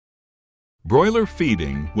Broiler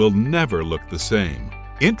feeding will never look the same.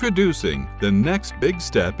 Introducing the next big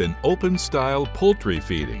step in open-style poultry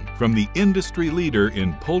feeding from the industry leader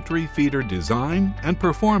in poultry feeder design and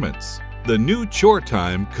performance, the new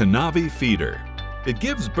Choretime Konavi feeder. It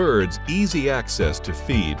gives birds easy access to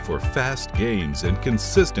feed for fast gains and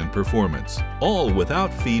consistent performance, all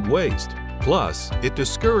without feed waste. Plus, it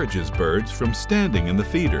discourages birds from standing in the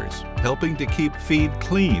feeders, helping to keep feed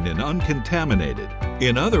clean and uncontaminated.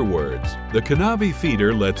 In other words, the Konavi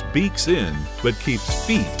feeder lets beaks in but keeps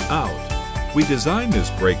feet out. We designed this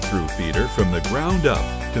breakthrough feeder from the ground up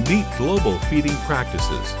to meet global feeding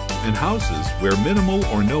practices and houses where minimal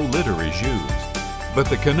or no litter is used. But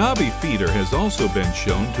the Konavi feeder has also been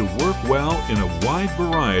shown to work well in a wide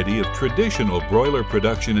variety of traditional broiler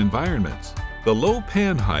production environments. The low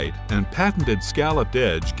pan height and patented scalloped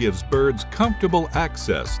edge gives birds comfortable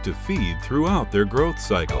access to feed throughout their growth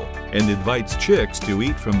cycle and invites chicks to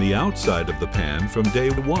eat from the outside of the pan from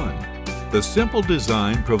day one. The simple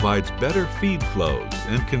design provides better feed flows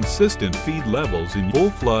and consistent feed levels in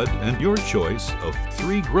full flood and your choice of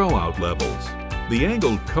 3 grow-out levels. The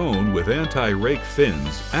angled cone with anti-rake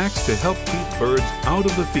fins acts to help keep birds out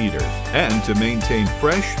of the feeder and to maintain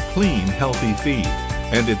fresh, clean, healthy feed.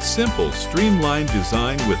 And its simple, streamlined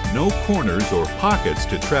design with no corners or pockets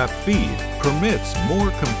to trap feed permits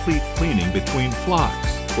more complete cleaning between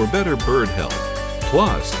flocks for better bird health.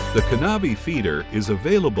 Plus, the Konavi feeder is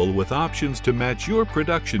available with options to match your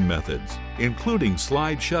production methods, including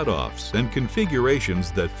slide shutoffs and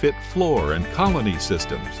configurations that fit floor and colony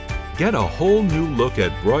systems. Get a whole new look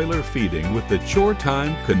at broiler feeding with the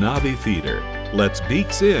Choretime Konavi feeder. Lets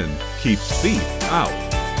beaks in, keeps feet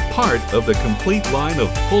out. Part of the complete line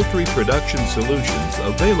of poultry production solutions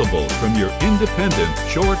available from your independent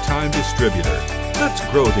Choretime distributor. Let's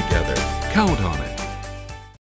grow together. Count on it.